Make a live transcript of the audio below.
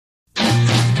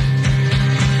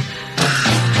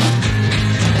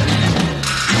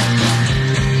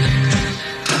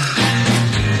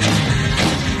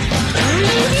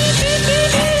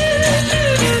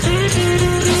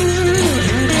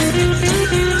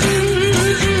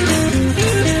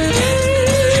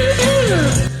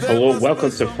welcome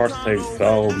to First Time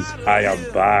Films. I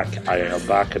am back. I am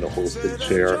back in the hosting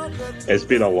chair. It's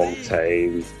been a long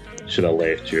time. Should have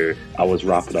left you. I was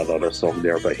rapping another song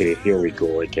there, but hey, here we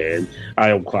go again. I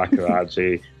am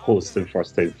Kwakaraji, hosting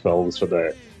First Time Films for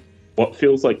the what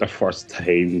feels like the first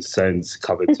time since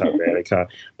coming to America.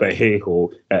 But hey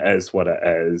ho, it is what it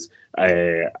is.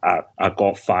 I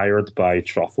got fired by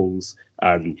Truffles,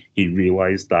 and he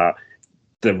realised that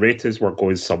the ratings were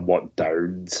going somewhat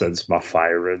down since my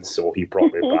firing, so he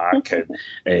brought me back.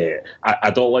 And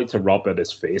I don't like to rub in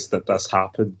his face that this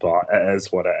happened, but it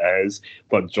is what it is.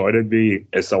 But joining me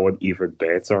is someone even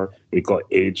better. We got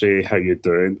AJ. How you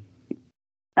doing?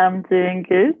 I'm doing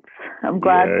good. I'm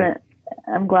glad Yeah. that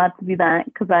I'm glad to be back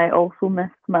because I also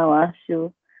missed my last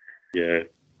show Yeah.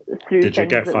 through Did you things get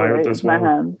that were fired out as of my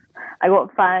well? hands. I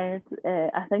got fired.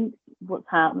 I think what's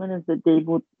happening is that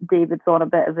David's on a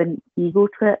bit of an ego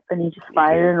trip and he's just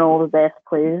firing all the best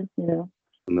players. No,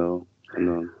 no,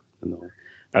 no.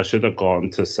 I should have gone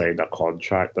to sign a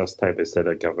contract this time instead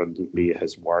of giving me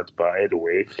his word. But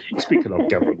anyway, speaking of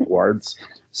giving words,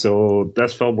 so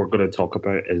this film we're going to talk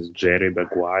about is Jerry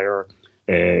Maguire.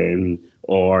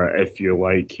 Or if you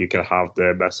like, you can have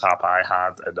the mishap I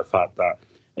had and the fact that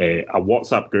a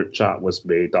WhatsApp group chat was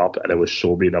made up and it was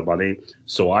show me the money.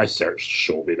 So I searched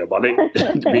show me the money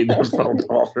to be the film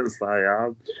office I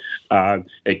am. And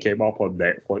it came up on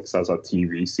Netflix as a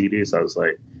TV series. I was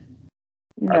like,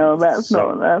 No, that's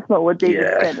not what David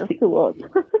yeah, sent us to watch.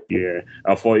 yeah.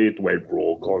 I thought you'd went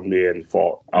rogue on me and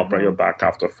thought I'll bring him back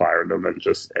after firing him and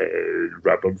just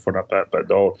rib him for a bit. But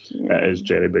no, it is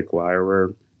Jerry Maguire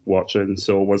we're watching.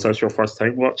 So was this your first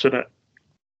time watching it?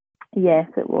 Yes,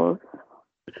 it was.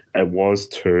 It was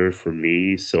too for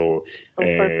me. So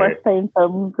For first time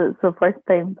films, it's a first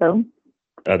time film.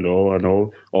 I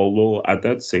know. Although I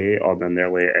did say on an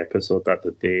earlier episode that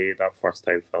the day that first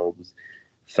time films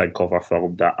think of a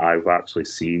film that I've actually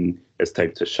seen, it's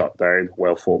time to shut down.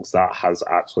 Well, folks, that has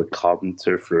actually come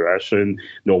to fruition.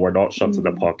 No, we're not shutting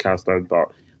the podcast down,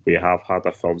 but we have had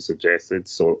a film suggested,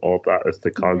 so all that is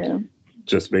to come. Yeah.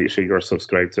 Just make sure you're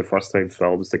subscribed to First Time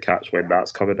Films to catch when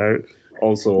that's coming out.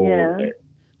 Also,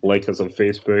 like us on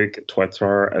Facebook,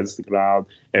 Twitter, Instagram,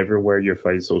 everywhere you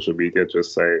find social media,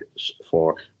 just search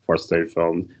for First Time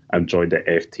Film and join the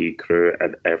FT crew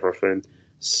and everything.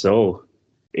 So,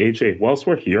 AJ, whilst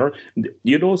we're here,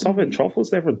 you know something,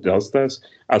 Truffles never does this.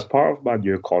 As part of my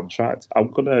new contract,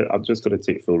 I'm just gonna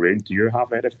take full reign. Do you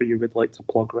have anything you would like to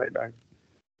plug right now?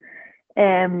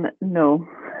 No.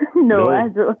 No, I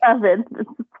don't have it.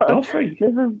 Nothing.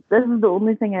 This is the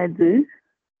only thing I do.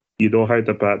 You know how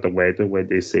about the wedding when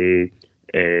they say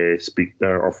speak now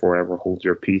or forever hold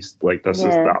your peace? Like this is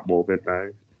that moment now.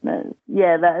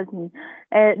 Yeah, that is me.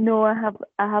 No, I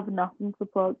have nothing to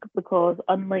plug because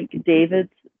unlike David,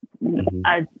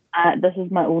 I this is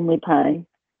my only pie.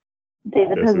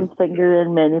 David has his finger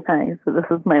in many pies, so this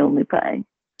is my only pie.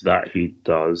 That he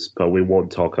does, but we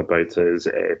won't talk about his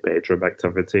bedroom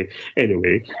activity.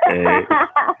 Anyway,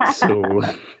 so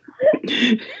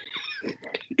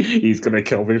he's going to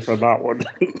kill me for that one.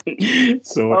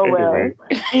 So anyway.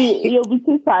 Well, he'll be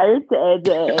too tired to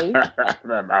edit.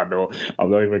 I know.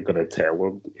 I'm not even going to tell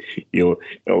him. He'll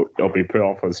be put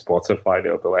off on Spotify. And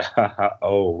he'll be like,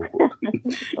 oh.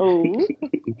 Oh.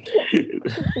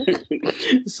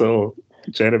 So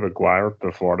Jerry Maguire,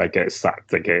 before I get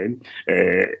sacked again,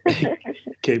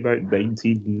 came out in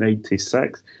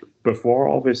 1996. Before,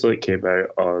 obviously, it came out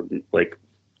on,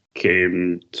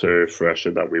 came to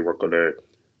fruition that we were going to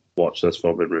watch this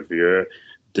film and review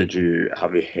it.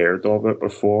 Have you heard of it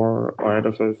before or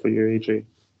anything for you, AJ?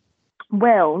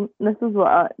 Well, this is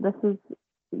how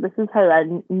I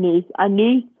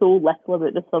knew so little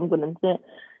about this film going into it.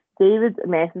 David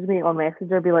messaged me on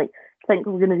Messenger, be like, think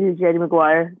we're going to do Jerry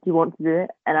Maguire. Do you want to do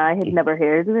it? And I had never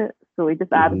heard of it. So he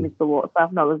just added me to the WhatsApp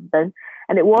and I was down.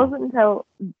 And it wasn't until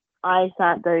I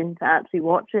sat down to actually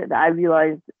watch it that I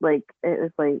realised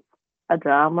it was a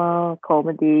drama,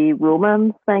 comedy,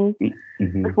 romance thing.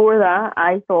 Before that,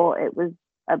 I thought it was,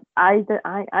 I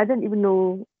didn't even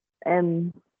know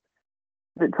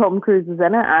that Tom Cruise was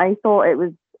in it. I thought it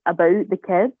was about the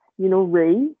kid,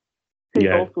 Ray, who's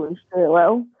also in Stuart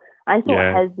Little. I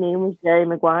thought his name was Jerry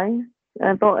Maguire, and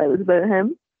I thought it was about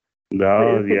him.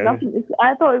 No,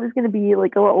 I thought it was going to be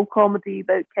like a little comedy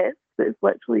about kids, but it's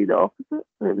literally the opposite,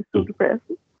 and it was so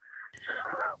depressing.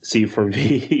 See, for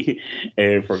me,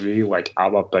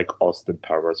 I'm a big Austin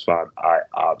Powers fan. I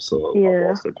absolutely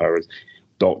love Austin Powers.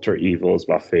 Dr. Evil is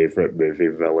my favorite movie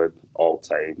villain all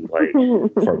time. Like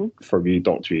for me,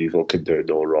 Dr. Evil can do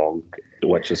no wrong,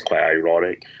 which is quite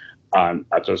ironic. And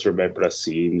I just remember a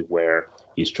scene where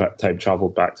he's time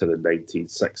traveled back to the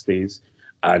 1960s,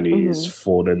 and he's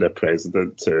phoning the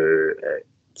president to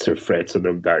threaten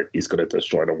him that he's going to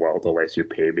destroy the world unless you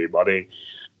pay me money.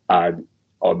 And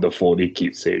on the phone, he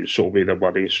keeps saying, "Show me the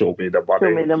money, show me the money."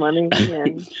 Show me the money. Yeah.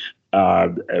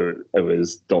 And it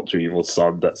was Dr. Evil's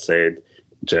son that said,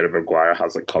 Jerry Maguire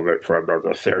hasn't come out for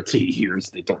another 30 years.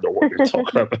 They don't know what you're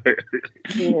talking about.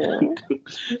 Yeah.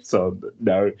 So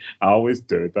now I always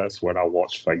do this when I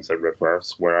watch things in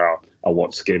reverse, where I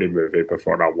watch Scary Movie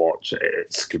before I watch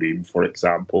Scream, for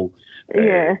example.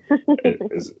 Yeah.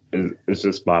 It's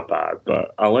just my bad,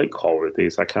 but I like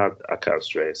comedies. I can't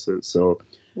stress it. So,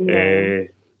 Yeah.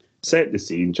 set the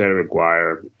scene. Jerry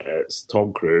Maguire. It's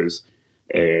Tom Cruise.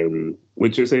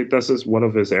 Would you say this is one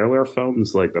of his earlier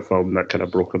films, like the film that kind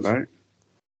of broke him out?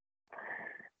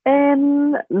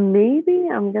 Maybe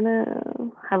I'm gonna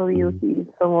have a wee look at his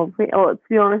filmography. Oh, to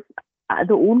be honest,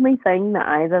 the only thing that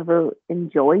I've ever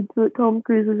enjoyed that Tom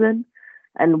Cruise is in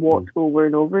and watched over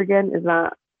and over again is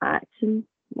that action.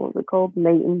 What's it called?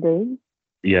 Night and Day.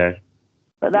 Yeah.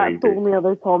 But that's the only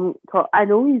other Tom. I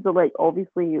know he's like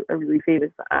obviously a really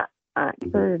famous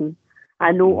actor, and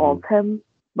I know of him.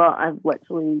 But I've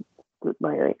literally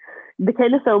like the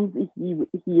kind of films he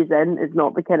is in is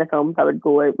not the kind of films I would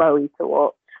go out my way to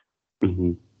watch.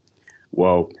 Mm-hmm.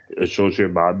 Well, it shows you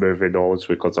my movie knowledge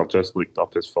because I've just looked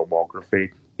up his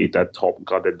filmography. He did Top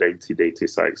Gun in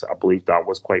 1986. I believe that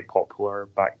was quite popular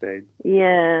back then.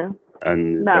 Yeah.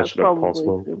 And Mission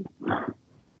Impossible.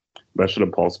 Mission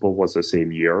Impossible was the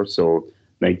same year, so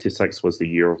 96 was the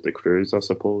year of the cruise, I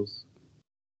suppose.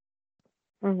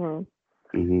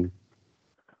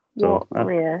 So,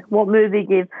 what movie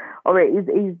gave? All right,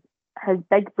 his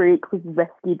big break was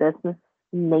Risky Business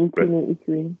in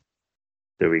 1983.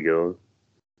 There we go.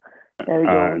 There we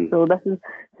go.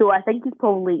 So I think it's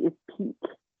probably his peak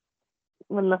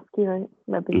when this came out.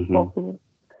 Maybe possible.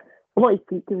 Well, not his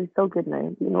peak because he's still good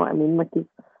now. You know what I mean? Like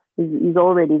he's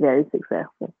already very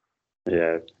successful.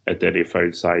 Yeah, and then he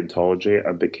found Scientology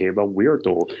and became a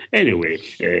weirdo. Anyway,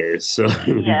 so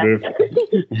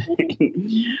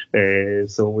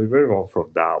we move on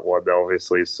from that one,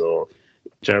 obviously. So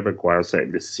Jerry Maguire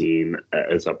setting the scene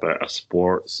is about a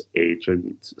sports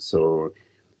agent. So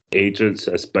agents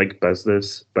is big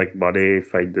business, big money,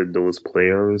 finding those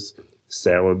players,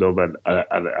 selling them,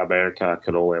 and America. I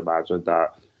can only imagine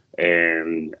that.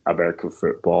 American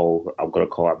football. I'm going to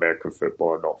call it American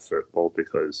football and not football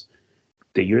because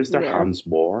they use their hands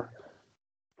more.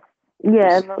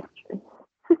 Yeah.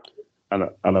 And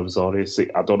I'm sorry, see,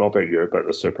 I don't know about you, but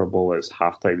the Super Bowl is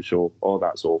halftime show. Oh,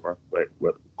 that's over. Like,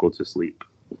 go to sleep.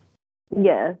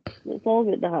 Yeah, it's all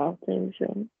about the halftime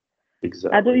show.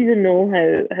 Exactly. I don't even know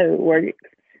how it works,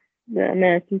 the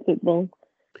American football.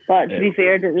 But to be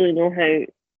fair, I don't really know how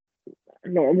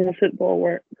normal football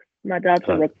works. My dad's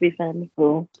a rugby fan,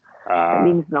 so it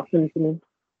means nothing to me.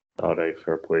 All right,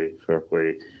 fair play.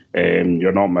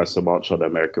 You're not missing much on the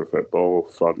American football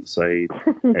front side.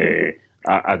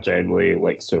 I generally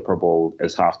like Super Bowl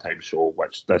as halftime show,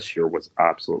 which this year was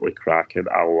absolutely cracking.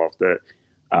 I loved it,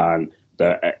 and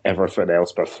everything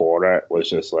else before it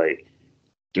was just like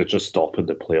they're just stopping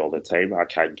to play all the time. I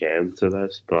can't get into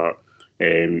this, but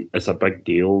it's a big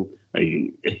deal.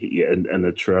 In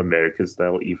the true American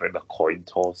style, even a coin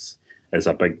toss is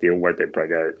a big deal where they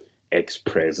bring out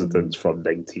ex-presidents from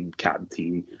 19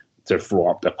 Canteen to throw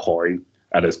up the coin,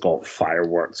 and it's got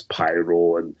fireworks,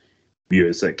 pyro, and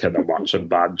music and a marching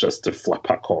band just to flip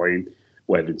a coin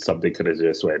when somebody could have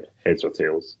just went heads or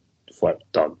tails, flip,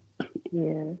 done.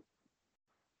 Yeah.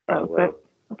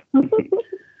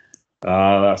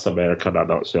 That's America in a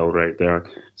nutshell right there.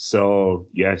 So,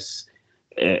 yes,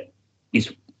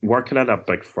 he's working at a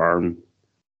big firm,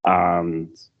 and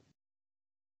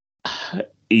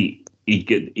he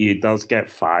does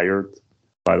get fired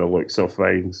by the looks of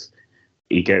things.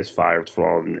 He gets fired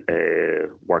from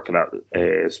working at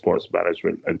Sports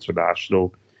Management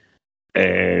International.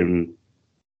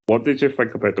 What did you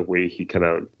think about the way he kind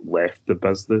of left the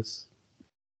business?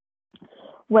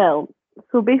 Well,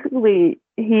 so basically,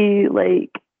 he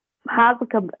has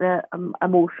an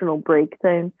emotional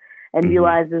breakdown and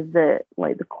realizes that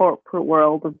the corporate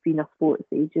world of being a sports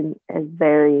agent is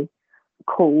very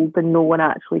cold and no one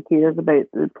actually cares about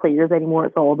the players anymore.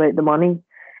 It's all about the money.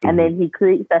 And then he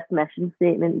creates this mission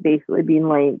statement basically being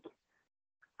like,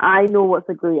 I know what's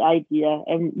a great idea.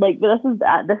 And this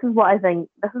is what I think,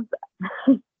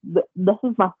 this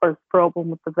is my first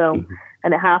problem with the film.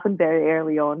 And it happened very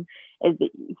early on, is that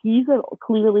he's a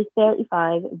clearly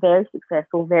 35, very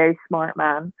successful, very smart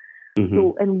man.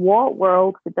 So in what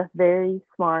world could this very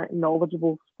smart,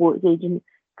 knowledgeable sports agent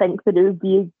think that it would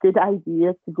be a good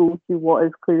idea to go to what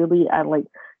is clearly a like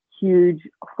huge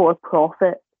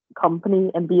for-profit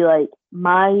company and be like,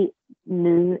 my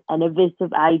new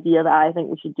innovative idea that I think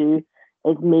we should do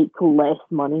is make less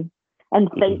money, and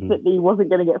think that he wasn't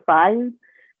going to get fired.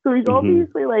 So he's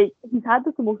obviously like, he's had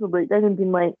this emotional breakdown and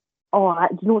been like, oh,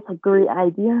 do you know what's a great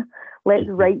idea? Let's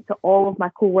write to all of my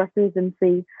co-workers and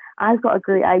say, I've got a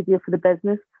great idea for the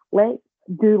business. Let's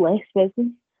do less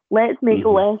business. Let's make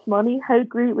less money. How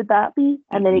great would that be?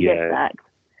 And then he gets sacked.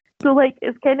 So, like,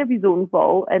 it's kind of his own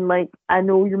fault. And, like, I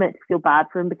know you're meant to feel bad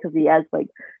for him because he is, like,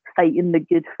 fighting the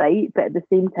good fight. But at the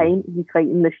same time, he's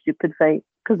fighting the stupid fight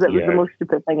because it was the most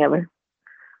stupid thing ever.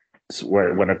 So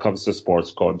when it comes to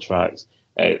sports contracts,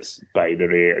 it's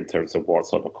binary in terms of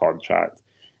what's on the contract.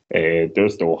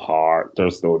 There's no heart.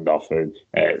 There's no nothing.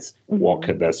 It's what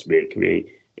can this make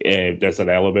me? There's an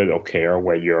element of care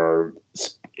when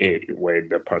when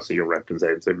the person you're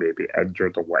representing may be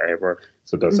injured or whatever.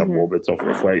 So there's a moment of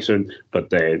reflection. But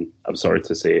then, I'm sorry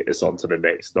to say, it's on to the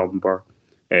next number.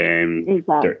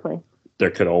 Exactly.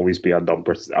 There could always be a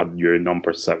new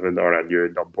number 7 or a new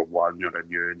number 1 or a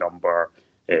new number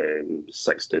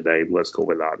 69. Let's go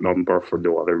with that number for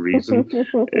no other reason.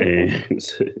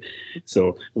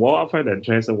 So what I found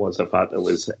interesting was the fact it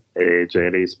was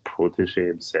Jerry's protege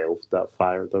himself that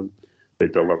fired him. They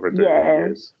delivered the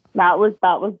news. That was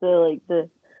the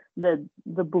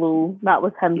blow. That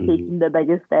was him taking the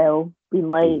biggest L,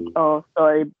 being like, "Oh,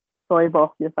 sorry,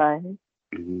 boss, you're fired."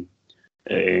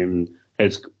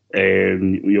 It's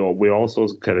we also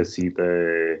kind of see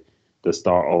the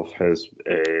start of his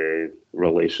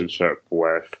relationship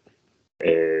with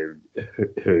who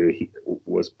he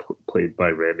was played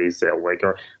by Renée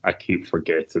Zellweger. I keep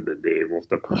forgetting the name of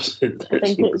the person. I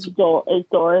think it's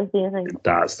Dorothy. I think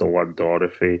that's the one,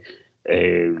 Dorothy.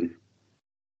 A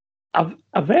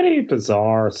very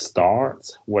bizarre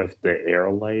start with the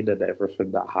airline and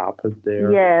everything that happened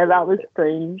there. Yeah, that was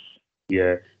strange.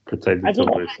 Yeah, pretending I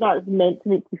don't think that's meant to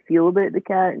make you feel about the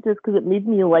characters because it made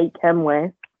me like him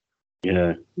less.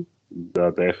 Yeah,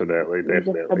 no, definitely. Just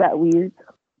a bit weird.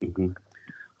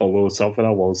 Although something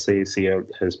I will say, see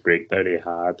his breakdown he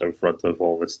had in front of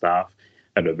all the staff,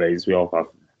 and it reminds me of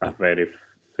a very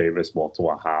famous motto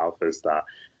I have is that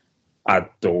I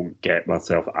don't get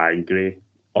myself angry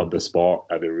on the spot,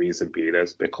 and the reason being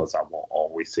is because I will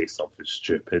always say something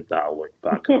stupid that I look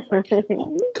back and I'm like,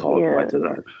 oh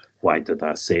God, why did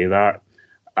I say that?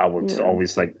 I was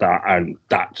always like that, and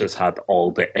that just had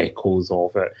all the echoes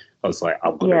of it. I was like,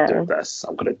 I'm going to do this,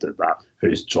 I'm going to do that.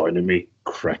 Who's joining me?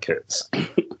 Crickets.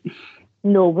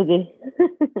 Nobody.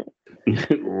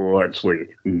 Literally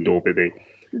nobody.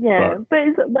 Yeah, but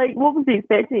it's like, what was he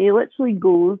expecting? He literally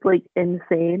goes like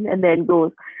insane and then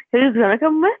goes, who's going to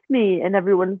come with me? And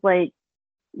everyone's like,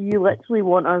 you literally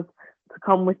want us to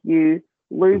come with you,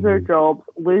 lose our jobs,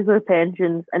 lose our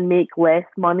pensions, and make less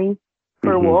money.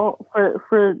 For what?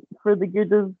 For the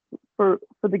good of for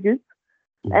the good.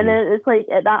 And then it's like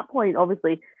at that point,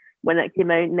 obviously, when it came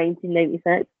out in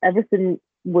 1996, everything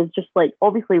was just like,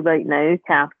 obviously right now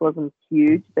capitalism's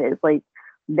huge, but it's like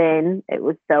then it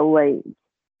was still like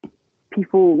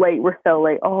people like were still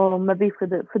like, oh, maybe for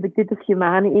the good of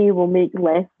humanity we'll make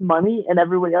less money, and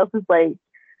everyone else is like,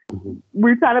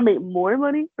 we're trying to make more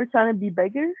money, we're trying to be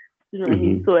bigger. You know what I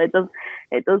mean? So it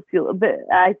does feel a bit.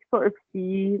 I sort of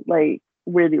see like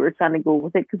where they were trying to go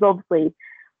with it, because obviously,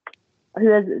 who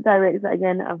has directed it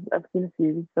again? I've seen a few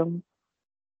of these films.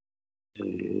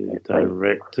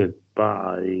 Directed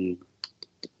by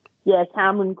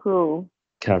Cameron Crowe.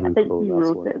 Cameron I think Crowe, he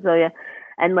wrote it. So yeah,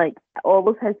 and like all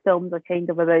of his films are kind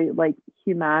of about like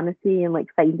humanity and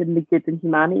like finding the good in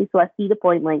humanity. So I see the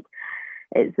point. Like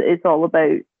it's all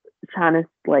about trying to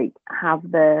like have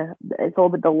it's all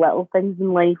about the little things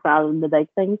in life rather than the big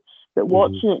things. But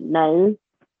watching it now,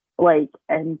 like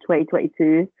in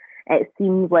 2022, it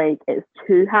seems like it's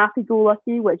too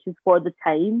happy-go-lucky, which is for the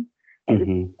time. It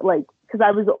was like,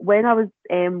 because when I was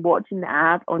watching the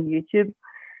ad on YouTube,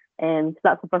 and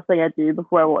that's the first thing I do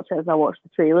before I watch it, is I watch the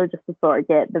trailer just to sort of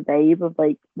get the vibe of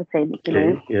like the time it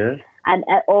came out. Yeah. And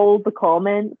all the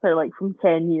comments are like from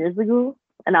 10 years ago.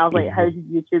 And I was like, how did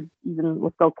YouTube even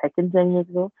was still kicking 10 years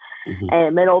ago?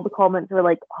 And all the comments were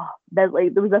like, oh, there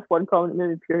was this one comment that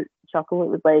made me pure chuckle. It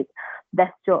was like,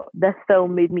 this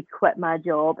film made me quit my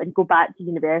job and go back to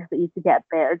university to get a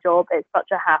better job. It's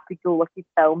such a happy-go-lucky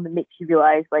film that makes you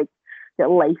realise like that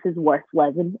life is worth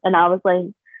living. And I was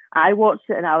like, I watched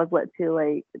it and I was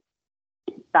literally like,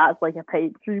 that's like a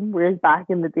pipe dream. Whereas back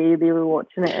in the day, they were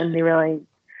watching it and they were like,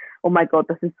 oh my God,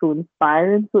 this is so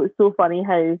inspiring. So it's so funny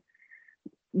how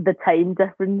the time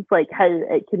difference, like how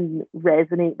it can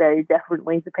resonate very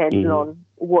differently depending Hmm. on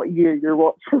what year you're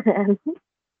watching it in.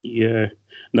 Yeah.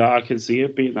 No, I can see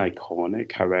it being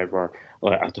iconic. However,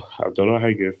 like I don't know how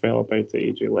you feel about it,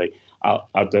 AJ. Like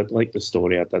I did like the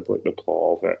story, I did like the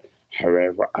plot of it.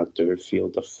 However, I do feel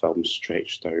the film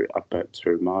stretched out a bit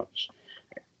too much.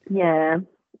 Yeah,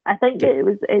 I think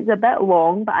The, it's a bit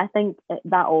long, but I think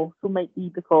that also might be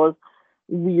because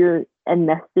we're in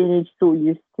this day and age so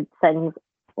used to things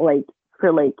like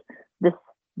for like this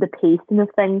the pacing of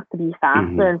things to be faster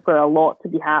hmm and for a lot to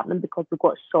be happening because we've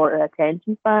got shorter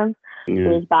attention spans. Yeah.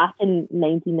 Whereas back in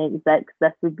 1996,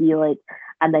 this would be like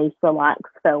a nice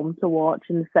relaxed film to watch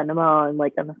in the cinema and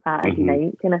like on a Saturday hmm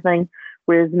night kind of thing.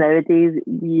 Whereas nowadays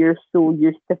we're so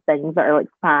used to things that are like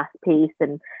fast paced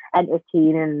and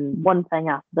entertaining, one thing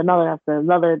after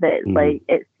another, that it's hmm like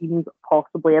it seems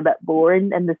possibly a bit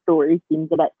boring and the story seems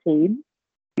a bit tame.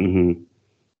 hmm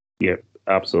Yep,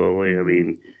 absolutely. I Mm-hmm.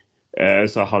 mean,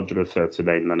 it's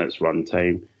 139 minutes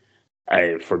runtime.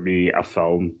 For me, a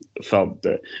film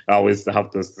that I always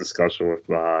have this discussion with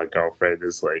my girlfriend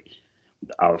is like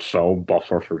a film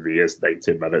buffer for me is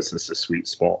 90 minutes is the sweet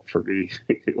spot for me.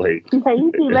 Like,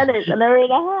 90 minutes, an hour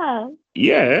and a half.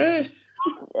 yeah,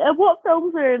 What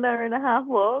films are an hour and a half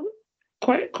long?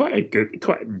 quite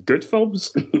good films.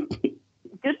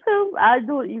 Good films. I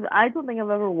don't think I've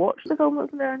ever watched a film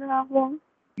that's an hour and a half long.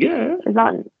 Yeah. Is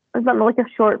that is that not like a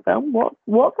short film?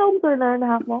 What films are an hour and a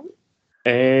half long?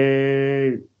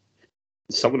 Uh,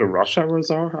 some of the rush hours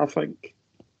are, I think.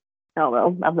 Oh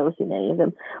well, I've never seen any of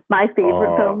them. My favorite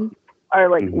Oh, films are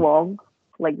like mhm. long,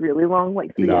 like really long,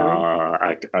 like 3 hours. Nah,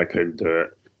 I couldn't do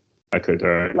it. I could do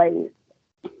it. Like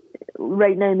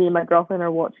right now, me and my girlfriend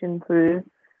are watching through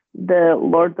the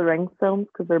Lord of the Rings films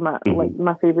because they're Hmm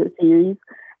my favorite series,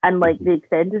 and like hmm the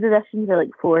extended editions are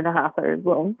like 4.5 hours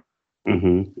long,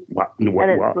 What? What?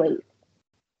 and it's What? like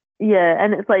yeah,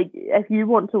 and it's like if you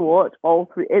want to watch all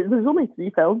three, there's only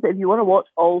three films. But if you want to watch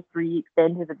all three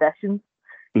extended editions,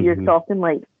 you're hmm talking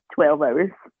like 12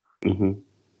 hours. hmm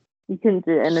You can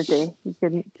do it in a day. You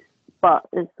can, but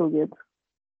it's so good.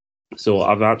 So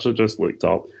I've actually just looked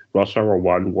up. Rush Hour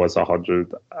One was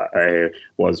 100,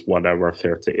 was 1 hour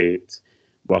 38.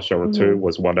 Rush Hour Two Mm-hmm.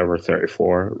 was 1 hour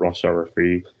 34. Rush Hour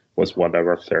Three was 1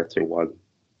 hour 31.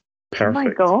 Oh my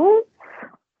Perfect. god,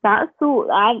 that's so.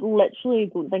 I literally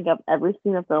don't think I've ever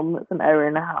seen a film that's an hour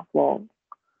and a half long.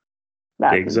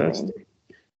 They That's exist. insane.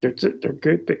 They're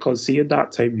good because see, at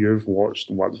that time you've watched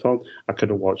one film, I could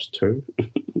have watched two.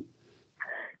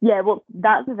 Yeah, well,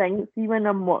 that's the thing. See, when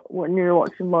you're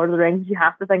watching Lord of the Rings, you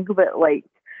have to think of it like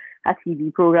a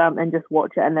TV program and just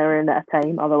watch it an hour at a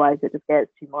time. Otherwise, it just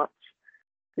gets too much.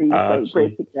 So you just I like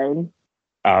break actually, it down.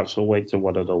 I actually went to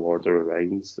one of the Lord of the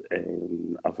Rings,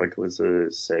 and I think it was the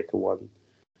second one.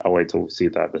 I went to see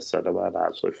that at the cinema and I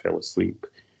actually fell asleep.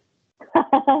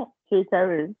 3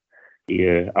 hours.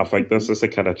 Yeah, I think this is the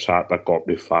kind of chat that got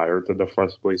me fired in the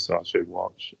first place, so I should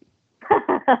watch.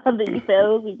 That you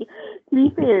fell asleep. To be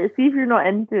fair, see if you're not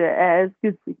into it, it is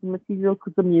good sleeping material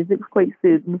because the music's quite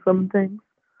soothing sometimes.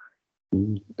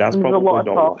 That's And there's a probably lot of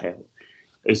not what talk. happened.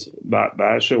 It's that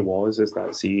actually was is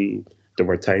that see there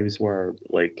were times where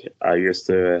like I used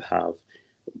to have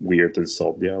weird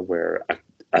insomnia where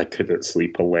I couldn't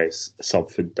sleep unless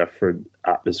something different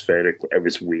atmospheric. It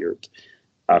was weird.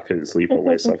 I couldn't sleep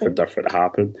unless something different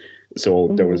happened.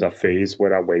 So there was Hmm. a phase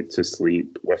where I went to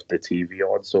sleep with the TV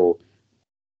on. So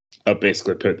I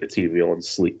basically put the TV on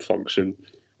sleep function,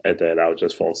 and then I'll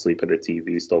just fall asleep and the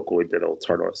TV still going, then it'll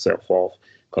turn itself off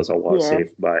because I want to Yeah.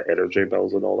 save my energy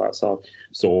bills and all that stuff.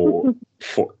 So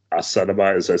for a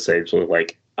cinema is essentially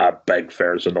like a big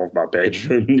version of my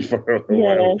bedroom for a while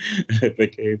Yeah. it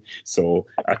became, so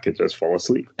I could just fall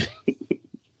asleep.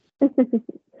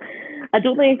 I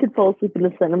don't think I could fall asleep in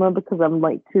the cinema because I'm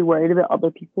like too worried about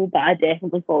other people, but I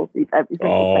definitely fall asleep every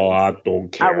single Oh, time I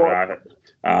don't I care. watch.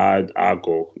 I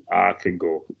go. I can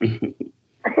go.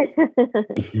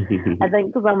 I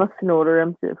think because I'm a snorer,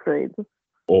 I'm too afraid.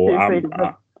 oh, Too I'm afraid of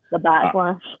the I,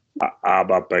 backlash. I'm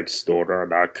a big stoner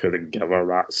and I couldn't give a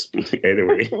rat's.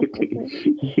 Anyway,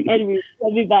 Anyway,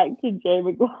 let me back to Jay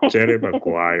Maguire. Jerry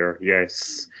Maguire,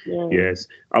 yes, Yeah. yes.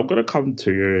 I'm going to come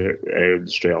to you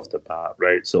straight off the bat,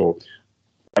 right? So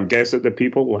I'm guessing the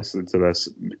people listening to this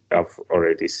have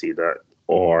already seen it,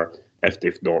 or if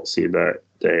they've not seen it,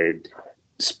 then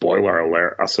spoiler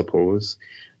alert, I suppose.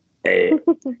 Uh,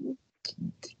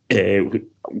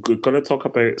 we're going to talk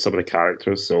about some of the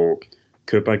characters. So,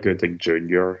 Cuba Gooding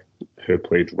Jr., who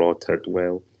played Rod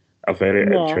Tidwell, a very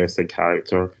Yeah. interesting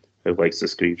character who likes to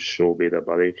scream, "Show me the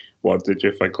money." What did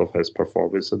you think of his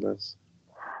performance in this?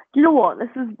 Do you know what? This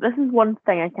is one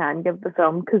thing I can give the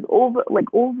film because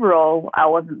overall I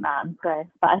wasn't that impressed,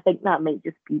 but I think that might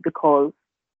just be because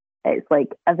it's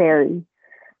like a very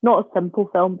not a simple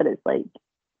film, but it's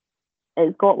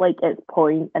got like its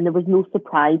point, and there was no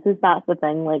surprises. That's the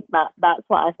thing. Like that's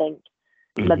what I think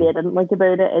maybe I didn't like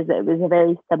about it is that it was a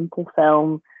very simple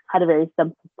film, had a very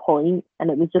simple point, and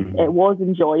it was just it was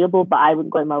enjoyable, but I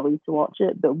wouldn't go in my way to watch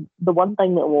it. But the one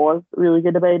thing that was really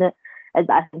good about it is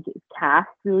that I think it's cast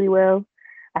really well.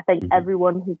 I think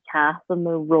everyone who's cast in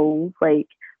their roles like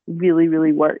really,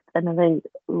 really worked. And I think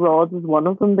Rod was one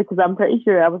of them because I'm pretty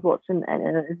sure I was watching an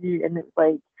interview and it's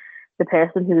like the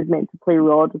person who was meant to play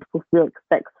Rod was supposed to be like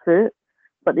 6 foot,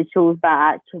 but they chose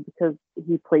that actor because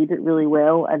he played it really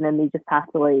well, and then they just had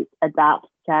to like adapt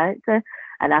the character.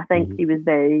 And I think he was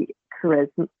very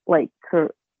charismatic,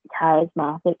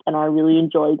 and I really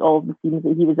enjoyed all of the scenes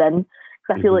that he was in.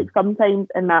 Because I feel like sometimes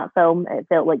in that film it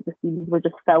felt like the scenes were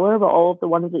just filler, but all of the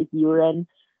ones that he were in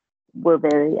were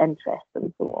very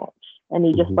interesting to watch. And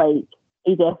he just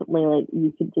he definitely like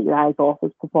you could take your eyes off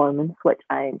his performance, which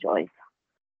I enjoyed.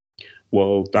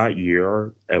 Well, that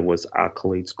year it was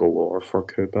accolades galore for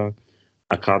Cuba.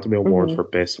 Academy Award for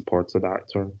Best Supporting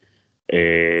Actor,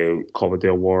 a Comedy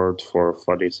Award for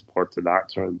Funny Supporting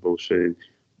Actor in Motion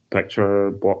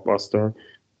Picture Blockbuster,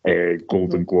 a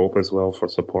Golden Globe as well for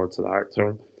Supporting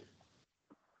Actor.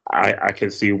 I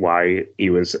can see why he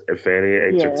was very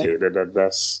entertaining in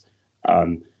this,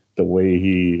 and the way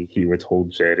he would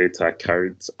hold Jerry to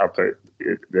account about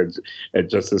it in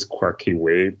just this quirky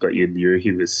way, but you knew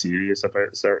he was serious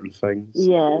about certain things.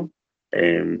 Yeah.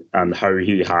 And how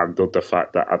he handled the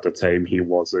fact that at the time he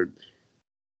wasn't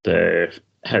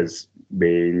his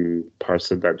main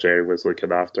person that Jerry was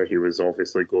looking after. He was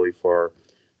obviously going for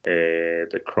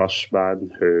the crush man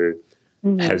who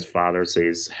his father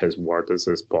says his word is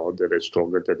his bond and is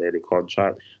stronger than any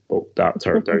contract. But that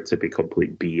turned out to be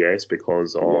complete BS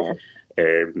because of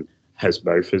his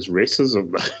mouth is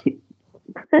racism.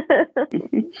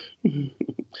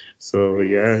 So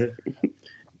yeah.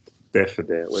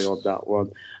 Definitely on that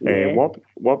one.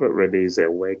 What about Renee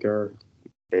Zellweger,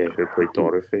 who played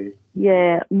Dorothy?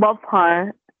 Yeah, love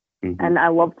her, and I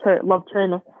loved her.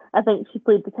 And I think she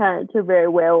played the character very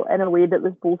well in a way that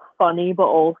was both funny but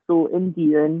also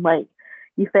endearing. Like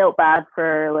you felt bad for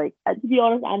her. Like to be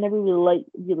honest, I never really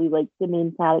liked the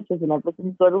main characters and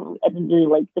everything, so I didn't really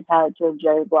like the character of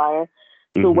Jerry Maguire.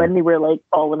 So when they were like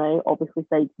falling out, obviously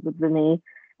sided with Renee,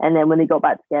 and then when they got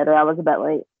back together, I was a bit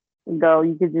like, girl,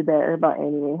 you could do better, but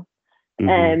anyway.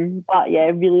 But yeah, I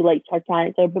really liked her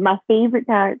character. But my favourite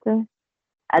character,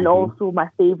 and also my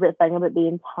favourite thing about the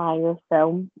entire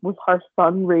film, was her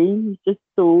son Ray. He's just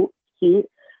so cute.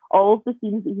 All of the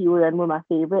scenes that he were in were my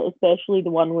favourite, especially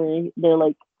the one where they're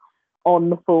like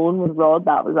on the phone with Rod.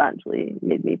 That was actually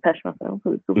made me piss myself. It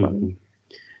was so funny.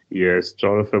 Yes,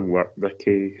 Jonathan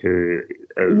Lipnicki, who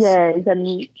is he's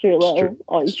in Stuart Little.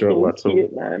 Oh, he's so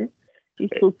cute, man. He's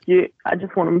so cute. I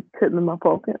just want him put in my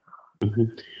pocket.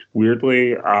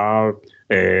 Weirdly, my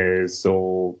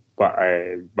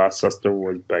sister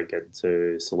was big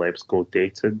into celebs go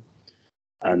dating,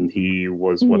 and he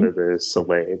was one of the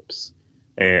celebs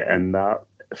in that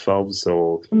film.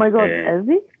 So, oh my god, is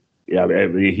he? Yeah,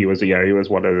 he was. Yeah, he was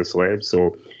one of the celebs.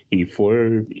 So he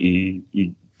flew. He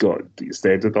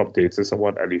ended up dating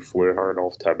someone, and he flew her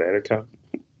off to America.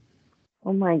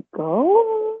 Oh my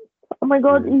god. Oh my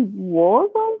god, he was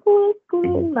on Forrest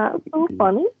Gump. That's so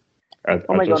funny.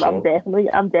 Oh my god, I'm definitely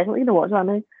gonna watch that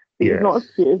now. He's not as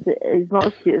cute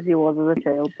as he was as a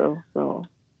child though. So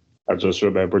I just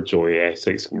remember Joey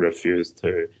Essex refused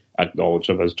to acknowledge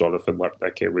him as Jonathan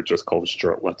Lipnicki and would just call him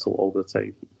Stuart Little all the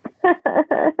time.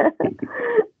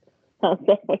 That's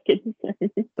so fucking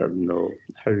funny. I know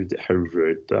how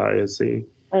rude that is.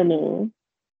 I know.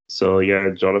 So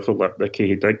yeah, Jonathan Lipnicki,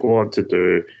 he did go on to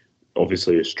do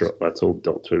obviously Stuart Little,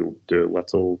 Dr.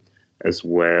 Dolittle as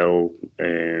well,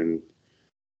 and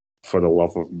For the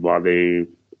Love of Money,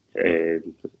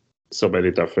 and so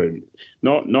many different,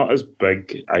 not as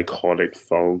big iconic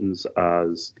films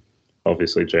as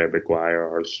obviously Jerry Maguire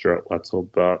or Stuart Little,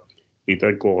 but he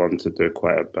did go on to do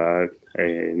quite a bit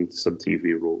and some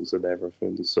TV roles and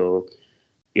everything. So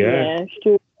yeah,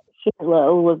 Stuart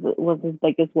Little was his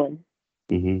biggest win.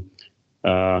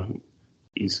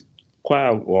 He's quite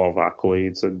a lot of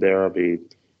accolades in there. I mean,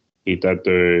 he did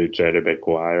do Jerry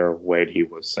Maguire when he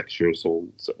was 6 years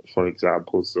old, for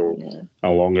example. So a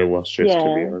long illustrious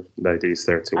career. Now he's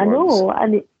 31. I know,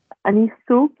 and he's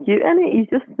so cute in it. He's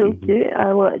just so cute.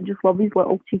 I just love his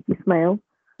little cheeky smile.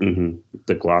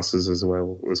 The glasses as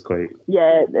well was quite.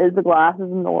 Yeah, there's the glasses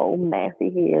and the little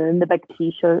messy hair and the big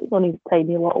t-shirts on his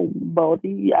tiny little body.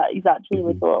 Yeah, he's actually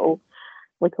like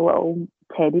a little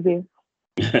teddy bear.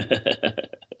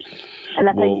 And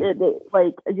I think that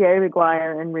like Jerry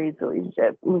Maguire and Ray's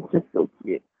relationship was just so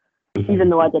cute. Even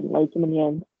though I didn't like him in the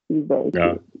end, he was very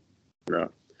cute. Yeah.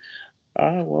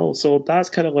 Well, so that's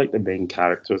kind of like the main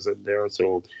characters in there.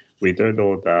 So we do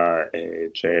know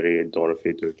that Jerry and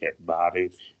Dorothy do get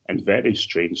married in very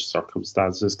strange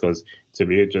circumstances because to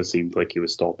me it just seemed like he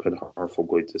was stopping her from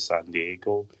going to San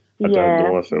Diego. I don't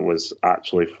know if it was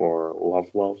actually for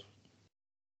love.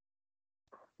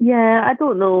 Yeah, I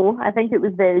don't know. I think it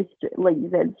was very, like you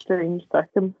said, strange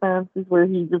circumstances where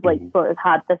he just like sort of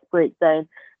had this breakdown.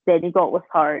 Then he got with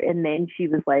her, and then she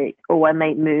was like, "Oh, I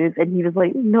might move," and he was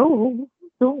like, "No,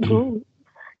 don't go,"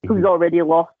 because he's already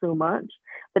lost so much.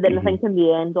 But then I think in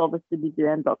the end, obviously, they do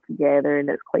end up together, and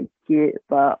it's quite cute.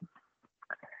 But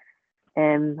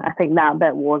I think that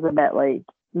bit was a bit like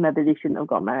maybe they shouldn't have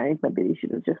got married. Maybe they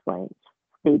should have just like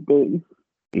stayed dating.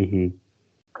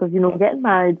 Because, you know, getting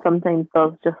married sometimes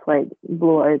does just, like,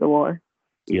 blow out the water.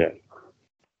 Yeah.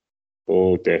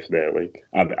 Oh, definitely.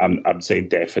 I'm saying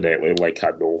definitely, like I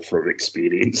know from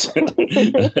experience. If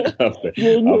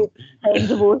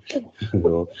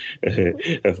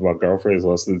my girlfriend's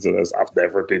listening to this, I've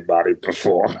never been married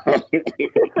before.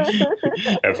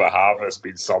 If I have, it's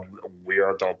been some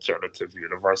weird alternative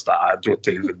universe that I don't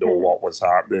even know what was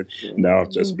happening. Now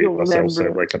I've just made myself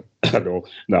sound like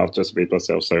now I've just made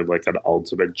myself sound like an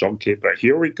ultimate junkie. But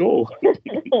here we go.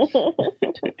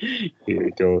 Here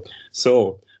we go.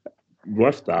 So.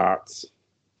 With that,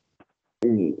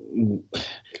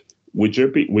 would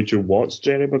you watch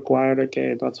Jerry Maguire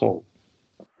again at all?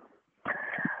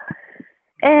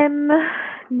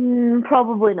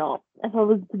 Probably not. If I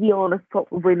was to be honest,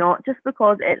 probably not. Just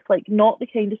because it's like not the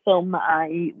kind of film that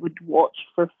I would watch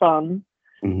for fun,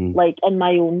 like in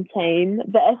my own time.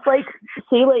 But if like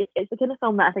say like it's the kind of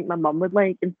film that I think my mum would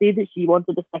like, and say that she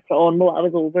wanted to stick it on while I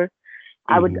was over,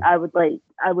 I wouldn't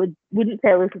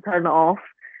tell her to turn it off.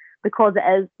 Because it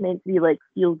is meant to be like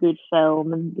feel good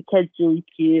film and the kid's really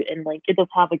cute and like it does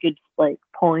have a good like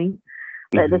point,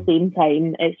 but at the same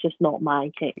time it's just not my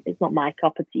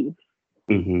cup of tea.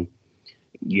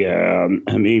 Yeah,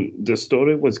 I mean the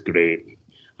story was great.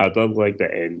 I did like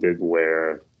the ending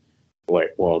where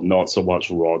not so much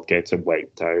Rod getting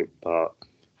wiped out, but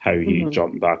how he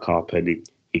jumped back up and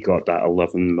he got that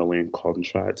 11 million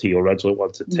contract. He originally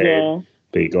wanted 10,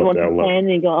 but he got the 10,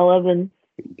 he got 11.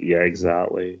 Yeah,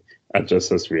 exactly. And just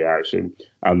this reaction.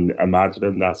 I'm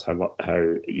imagining that's how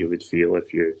you would feel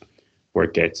if you were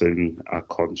getting a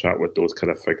contract with those kind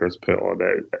of figures put on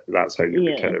it. That's how you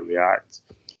would kind of react.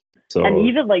 So, and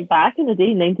even like back in the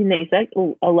day, 1996,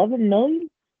 11 million?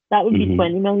 That would be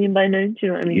 20 million by now. Do you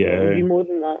know what I mean? Yeah. It would be more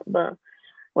than that. But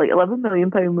like £11 million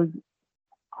was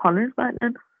hundreds back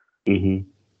then.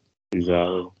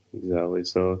 Exactly.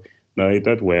 So, no, he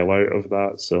did well out of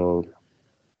that. So,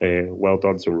 well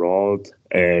done to Rod.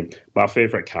 My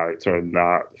favourite character in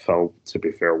that film, to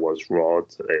be fair, was Rod.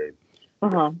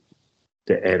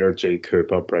 The energy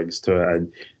Cooper brings to it,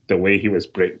 and the way he was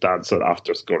breakdancing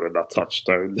after scoring a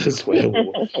touchdown as well.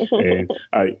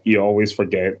 You always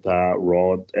forget that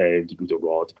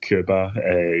Cuba,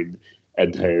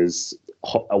 and his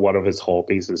one of his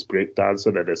hobbies is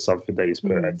breakdancing, and it's something that he's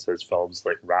put into his films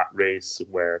like Rat Race.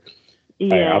 Where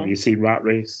have you seen Rat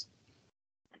Race?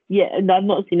 Yeah, and I've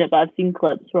not seen it, but I've seen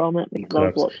clips from it because I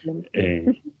was watching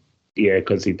them. Yeah,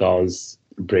 because he does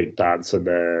break dance on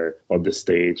the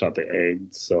stage at the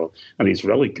end. So, and he's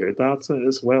really good at it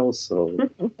as well. So,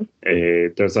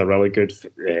 there's a really good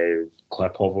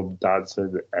clip of him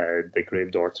dancing and the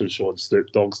Graham Norton show, and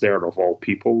Snoop Dogg's there of all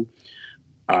people.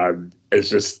 And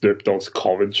it's just Snoop Dogg's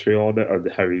commentary on it and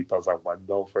how he does a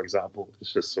windmill, for example.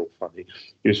 It's just so funny.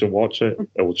 You should watch it.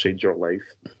 It will change your life.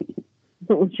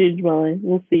 It will change my life.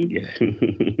 We'll see. Yeah,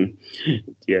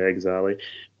 yeah, exactly.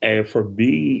 For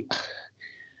me,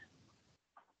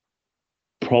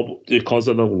 probably because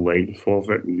of the length of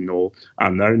it, no. I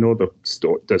now know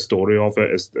the story of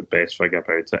it is the best thing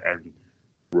about it, and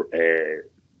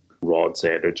Rod's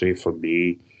energy. For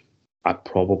me, I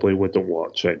probably wouldn't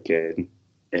watch it again,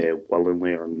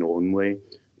 willingly or knowingly.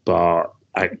 But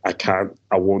I can't.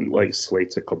 I won't like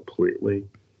slate it completely.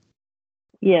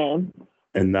 Yeah.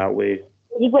 In that way.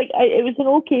 It was like it was an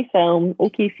okay film,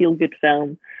 okay feel good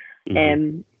film.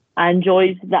 I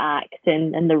enjoyed the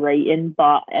acting and the writing,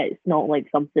 but it's not like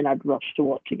something I'd rush to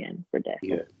watch again for definitely.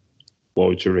 Yeah. What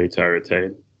would you rate out of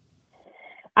 10?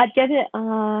 I'd give it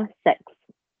a 6.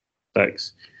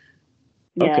 6.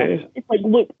 Yeah, okay. It's like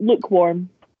lukewarm.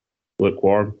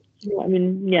 Lukewarm. I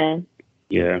mean, yeah.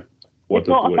 Yeah. What It's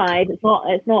does not a look? 5.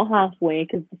 It's not halfway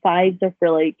because the 5s are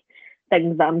for like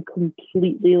things that I'm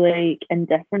completely like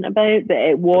indifferent about. But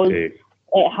Okay.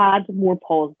 it had more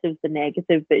positives than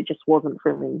negatives, but it just wasn't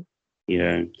for me.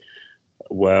 Yeah.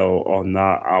 Well, on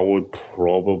that, I would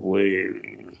probably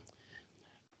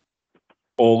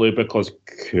only because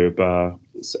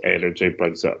Cuba's energy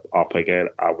brings it up again.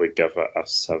 I would give it a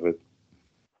 7,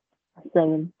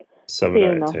 So 7 fair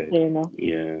out of enough, 10. fair enough.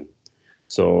 Yeah.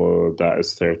 So that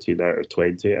is 13 out of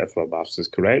 20 if my maths is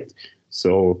correct.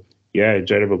 So yeah,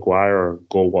 Jerry Maguire,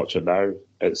 go watch it now.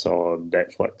 It's on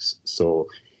Netflix, so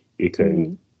you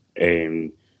can, Mm-hmm.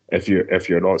 um, if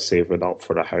you're not saving up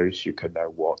for a house, you can now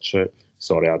watch it.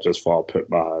 Sorry, I just thought I'd put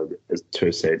my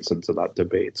 2 cents into that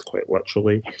debate, quite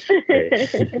literally.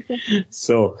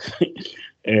 So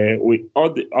we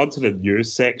on to the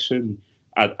news section.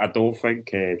 I don't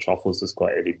think Truffles has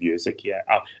got any music yet.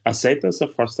 I said this the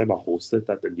first time I hosted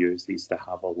that the news needs to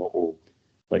have a little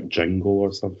like jingle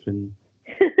or something.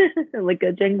 Like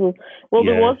a jingle. Well,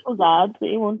 there Yeah, was those ads that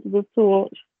he wanted us to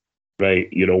watch.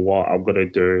 right. You know what? I'm gonna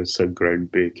do some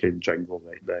groundbreaking jingle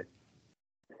right now.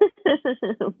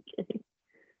 Okay.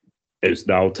 It's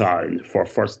now time for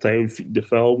first time the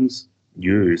films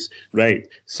news. Right.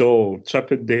 So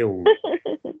Chip and Dale,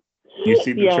 you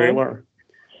see the Yeah, trailer?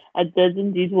 I did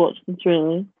indeed watch the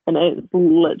trailer, and it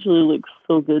literally looks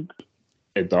so good.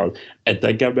 It does. It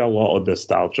did give me a lot of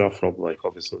nostalgia from like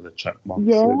obviously the Chipmunks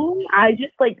Yeah, and. I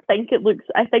just like think it looks.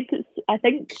 I think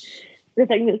the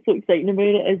thing that's so exciting about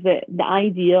it is that the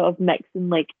idea of mixing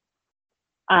like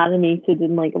animated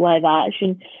and like live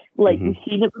action, like Mhm. we've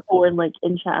seen it before in like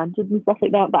Enchanted and stuff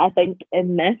like that. But I think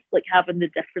in this, like having the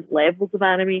different levels of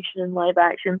animation and live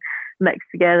action mixed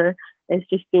together is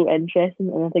just so interesting,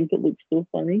 and I think it looks so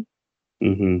funny.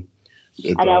 Mhm.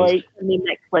 It And I does. like when they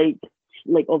mix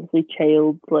like obviously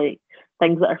child like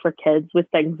things that are for kids with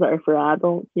things that are for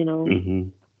adults.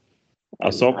 Mhm. I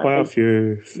And saw I quite a think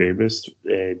few famous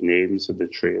names in the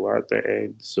trailer at the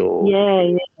end. So yeah,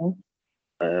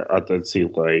 yeah, I did see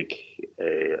like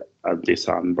Andy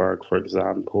Sandberg, for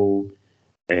example.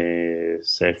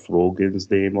 Seth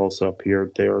Rogen's name also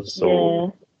appeared there.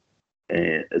 So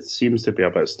yeah. it seems to be a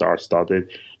bit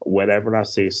star-studded. Whenever I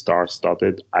say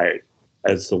star-studded, I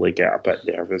instantly get a bit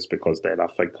nervous because then I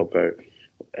think about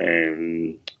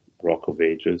um, Rock of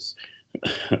Ages,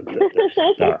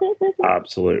 that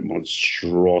absolute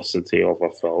monstrosity of a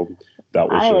film. That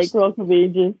was I like just Rock of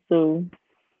Ages, so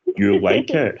you like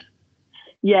it.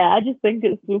 yeah, I just think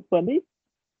it's so funny.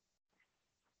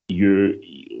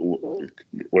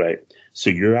 Right. So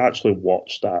you actually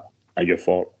watched that and you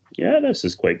thought, yeah, this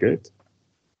is quite good.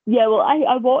 Yeah, well,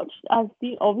 I've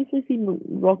obviously seen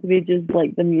Rock of Ages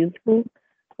like the musical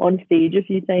on stage a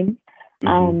few times, Hmm.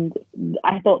 and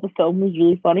I thought the film was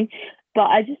really funny. But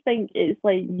I just think it's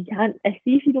like you can't. I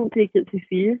see if you don't take it too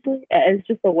seriously, it is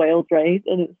just a wild ride,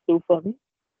 and it's so funny.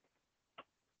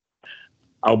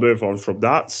 I'll move on from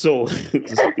that. So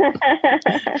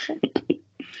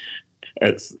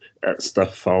it's the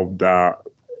film that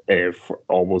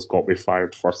almost got me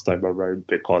fired first time around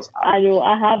because I know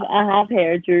I have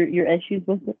heard your issues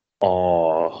with it.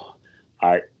 oh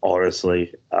I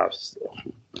honestly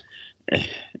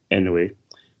anyway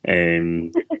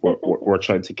we're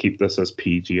trying to keep this as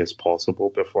PG as possible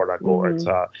before I go Mm-hmm.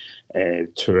 into a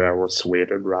 2 hour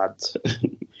swearing rant.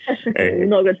 We've uh,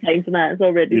 not got time for that. It's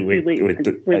already too late for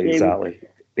David.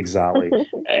 exactly.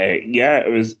 Yeah,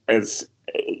 is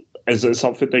it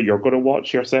something that you're going to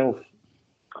watch yourself?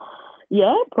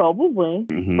 Yeah, probably.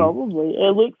 Hmm. Probably.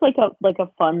 It looks like a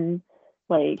fun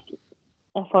like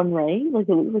a fun ride. Like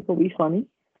it looks like it'll be funny.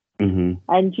 Hmm.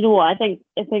 And you know what? I think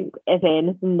if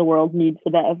anything, the world needs a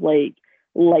bit of like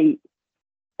light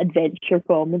adventure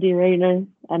comedy right now.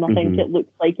 And I think Hmm. it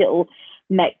looks like it'll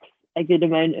mix a good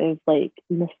amount of like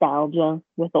nostalgia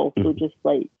with also Hmm. just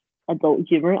like adult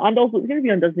humor. And also it's gonna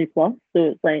be on Disney Plus, so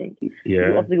it's like you don't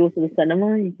Yeah, have to go to the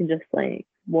cinema. You can just like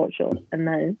watch it and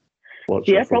now. watch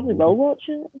So yeah, it I from probably will home. watch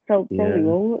it. Probably Yeah,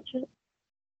 will watch it.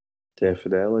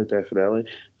 definitely, definitely.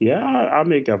 Yeah, I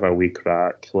may give a wee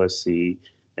crack. Let's see,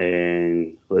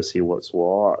 and let's see what's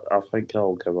what. I think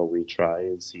I'll give a wee try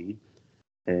and see.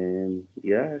 And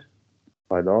yeah,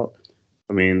 why not?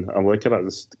 I mean, I'm looking at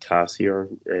this cast here.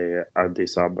 Andy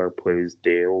Samberg plays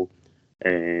Dale, Seth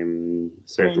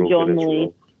And Rogen John as Mulaney,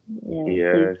 well. yeah, plays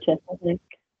Yeah, Chip, I think.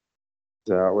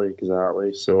 exactly,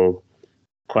 exactly. So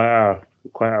quite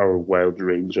a wide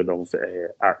range of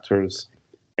actors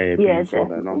being Yeah,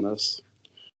 thrown in on definitely. this.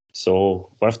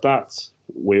 So with that,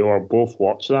 we will both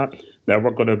watch that. Then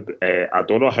we're gonna. I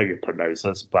don't know how you pronounce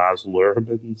this. Baz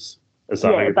Luhrmann's. Is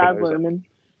that how Yeah, you Baz pronounce it? Luhrmann.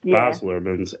 Yeah. Baz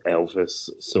Luhrmann's Elvis.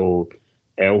 So,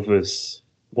 Elvis,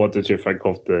 what did you think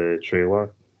of the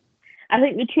trailer? I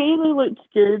think the trailer looked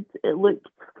good. It looked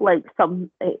like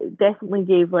it definitely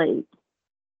gave like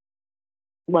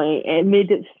it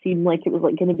made it seem like it was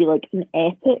like going to be like an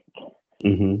epic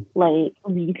Mm-hmm. like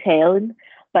retelling.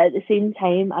 But at the same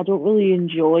time, I don't really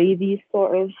enjoy these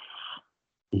sort of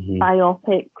Mm-hmm.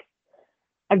 biopics.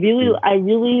 I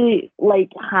really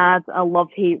like had a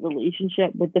love-hate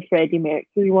relationship with the Freddie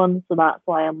Mercury one, so that's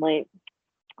why I'm like,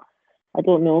 I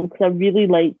don't know, because I really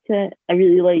liked it. I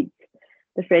really liked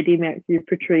the Freddie Mercury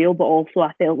portrayal, but also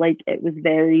I felt like it was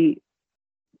very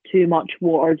too much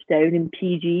watered down in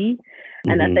PG,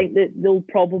 and I think that they'll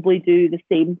probably do the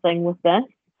same thing with this.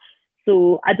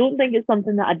 So I don't think it's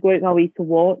something that I'd go out my way to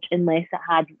watch unless it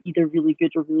had either really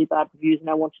good or really bad reviews and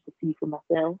I wanted to see for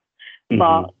myself. Mm-hmm.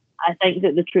 But I think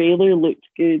that the trailer looked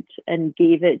good and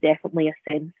gave it definitely a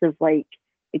sense of like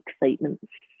excitement.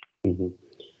 Mm-hmm.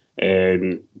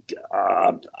 And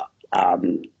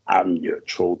I'm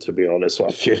neutral, to be honest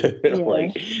with you. Yeah.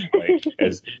 like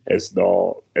it's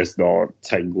not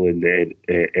tingling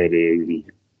any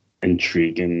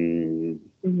intriguing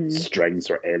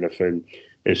strings or anything.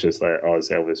 It's just like, oh, it's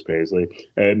Elvis Presley.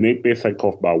 It made me think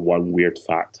of my one weird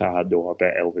fact I had know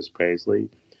about Elvis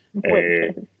Presley.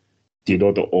 Do you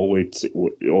know the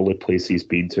only place he's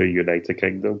been to in United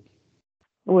Kingdom?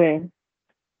 Where?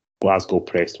 Glasgow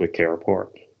Prestwick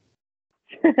Airport.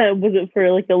 Was it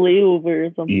for like a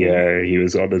layover or something? Yeah, he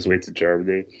was on his way to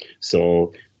Germany.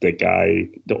 So the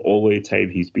only time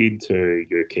he's been to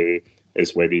UK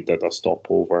is when he did a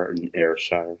stopover in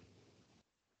Ayrshire.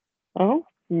 Oh,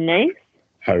 nice.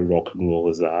 How rock and roll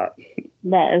is that?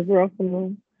 That is rock and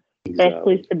roll. Exactly. Best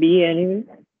place to be, anyway.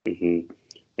 Mm-hmm.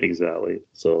 Exactly.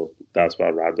 So that's my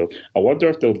random. I wonder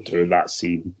if they'll do that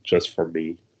scene just for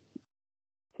me.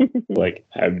 Like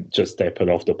him just stepping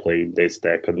off the plane, they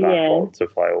stepping back on to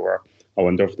fly over. I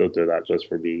wonder if they'll do that just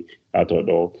for me. I don't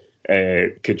know.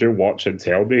 Could you watch and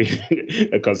tell me?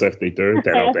 Because if they do,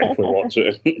 then I'll definitely watch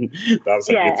it. That's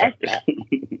a good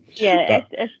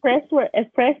if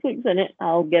Prestwick's in it,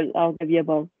 I'll give you a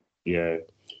buzz. Yeah.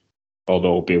 Although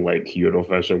it'll be like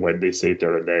Eurovision when they say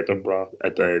they're in Edinburgh,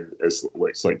 and then it's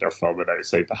like they're filming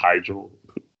outside the Hydro.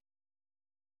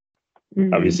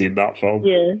 Mm-hmm. Have you seen that film?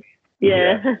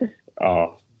 Yeah.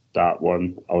 Oh, that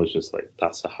one. I was just like,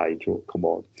 that's a Hydro. Come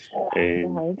on.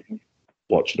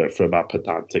 Watching it through my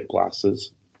pedantic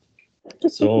glasses.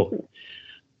 So,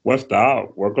 with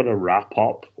that, we're going to wrap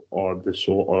up on the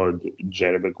show on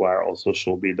Jerry Maguire Also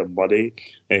Show Me the Money,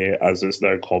 as it's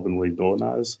now commonly known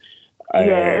as.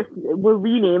 We're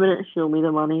renaming it Show Me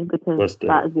the Money because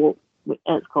that is what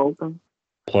it's called.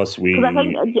 Plus, because I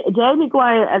think Jerry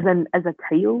Maguire as a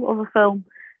title of a film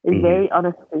is very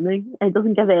unassuming. It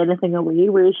doesn't give anything away,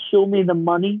 whereas Show Me the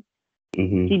Money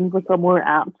seems like a more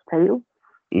apt title.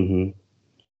 I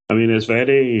mean, it's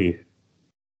very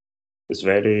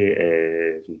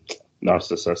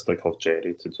narcissistic of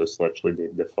Jerry to just literally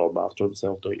name the film after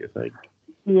himself, don't you think?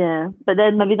 Yeah, but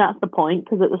then maybe that's the point,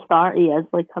 because at the start he is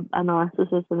like a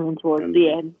narcissist, and then towards the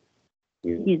end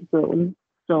he's grown.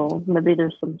 So maybe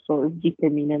there's some sort of deeper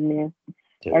meaning there,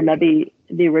 or maybe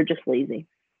they were just lazy.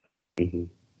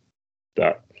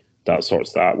 That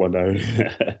sorts that one out.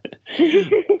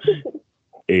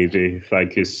 AJ,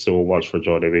 thank you so much for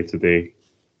joining me today.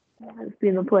 It's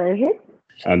been a pleasure.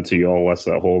 And to you all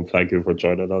listening at home, thank you for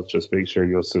joining us. Just make sure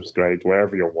you're subscribed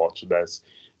wherever you're watching this.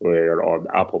 We're on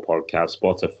Apple Podcasts,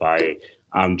 Spotify,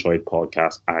 Android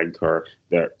Podcast, Anchor.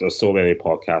 There's so many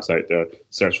podcasts out there.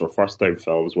 Search for First Time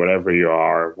Films wherever you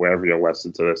are, wherever you're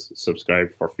listening to this.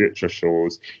 Subscribe for future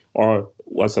shows, or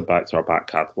listen back to our back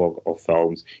catalogue of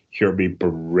films. Hear me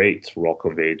berate Rock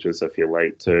of Ages if you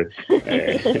like to,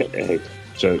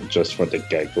 just for the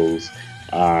giggles.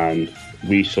 And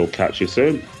we shall catch you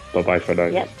soon. Bye-bye for now.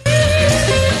 Yep.